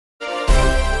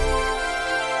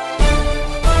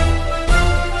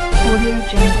Audio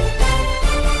Jungle.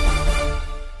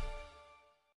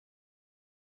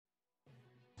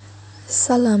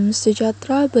 Salam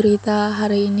sejahtera, berita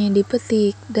hari ini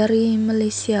dipetik dari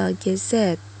Malaysia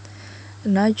Gazette.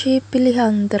 Najib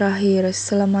pilihan terakhir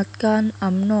selamatkan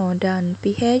UMNO dan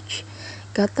PH,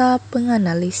 kata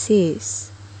penganalisis.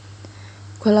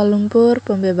 Kuala Lumpur,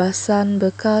 pembebasan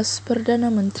bekas Perdana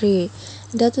Menteri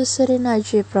Datuk Seri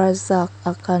Najib Razak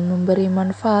akan memberi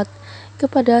manfaat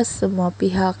kepada semua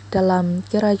pihak dalam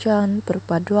kerajaan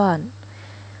perpaduan.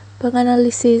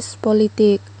 Penganalisis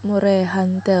politik Murai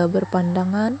Hunter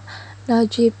berpandangan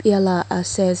Najib ialah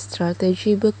aset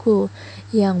strategi beku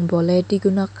yang boleh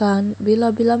digunakan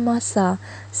bila-bila masa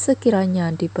sekiranya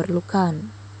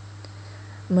diperlukan.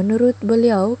 Menurut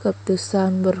beliau,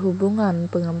 keputusan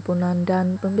berhubungan pengampunan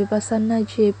dan pembebasan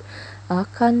Najib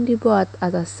akan dibuat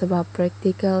atas sebab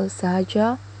praktikal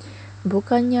sahaja,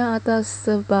 bukannya atas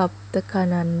sebab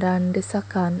tekanan dan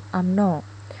desakan UMNO.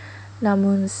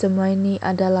 Namun semua ini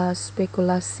adalah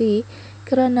spekulasi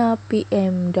kerana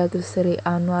PM Datuk Seri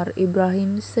Anwar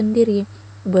Ibrahim sendiri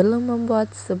belum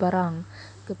membuat sebarang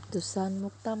keputusan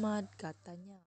muktamad, katanya.